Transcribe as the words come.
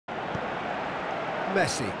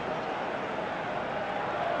Messi.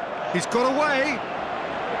 He's got away.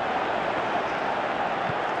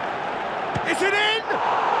 Is it in?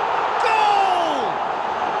 Goal!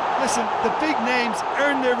 Listen, the big names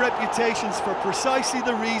earn their reputations for precisely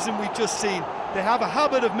the reason we've just seen. They have a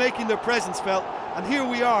habit of making their presence felt, and here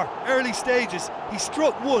we are, early stages. He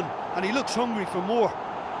struck one, and he looks hungry for more.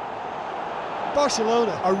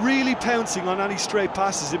 Barcelona are really pouncing on any stray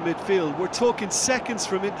passes in midfield. We're talking seconds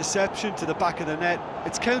from interception to the back of the net.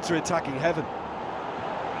 It's counter-attacking heaven.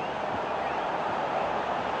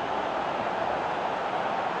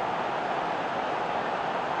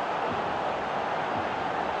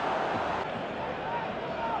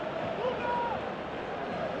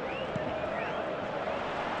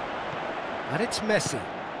 And it's Messi.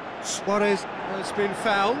 Suarez has been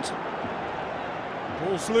found.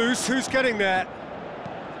 Ball's loose, who's getting there?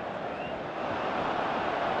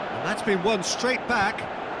 And that's been won straight back.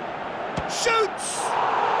 Shoots!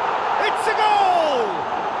 It's a goal!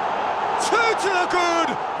 2 to the good!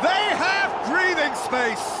 They have breathing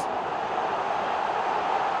space!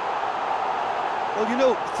 Well, you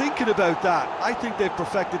know, thinking about that, I think they've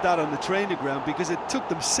perfected that on the training ground because it took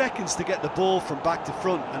them seconds to get the ball from back to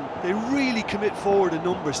front, and they really commit forward in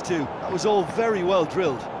numbers too. That was all very well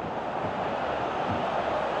drilled.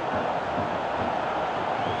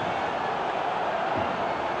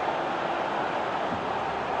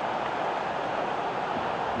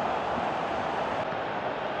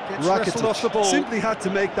 Rakitic simply had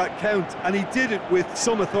to make that count, and he did it with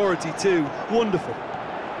some authority too. Wonderful.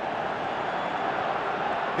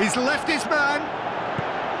 He's left his man.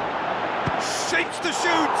 Shapes the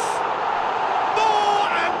shoots. More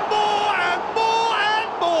and more and more and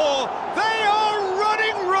more. They are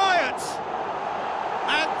running riot.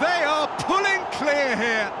 And they are pulling clear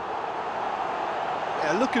here.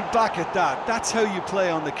 Yeah, looking back at that, that's how you play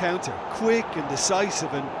on the counter. Quick and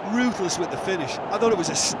decisive and ruthless with the finish. I thought it was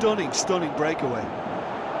a stunning, stunning breakaway.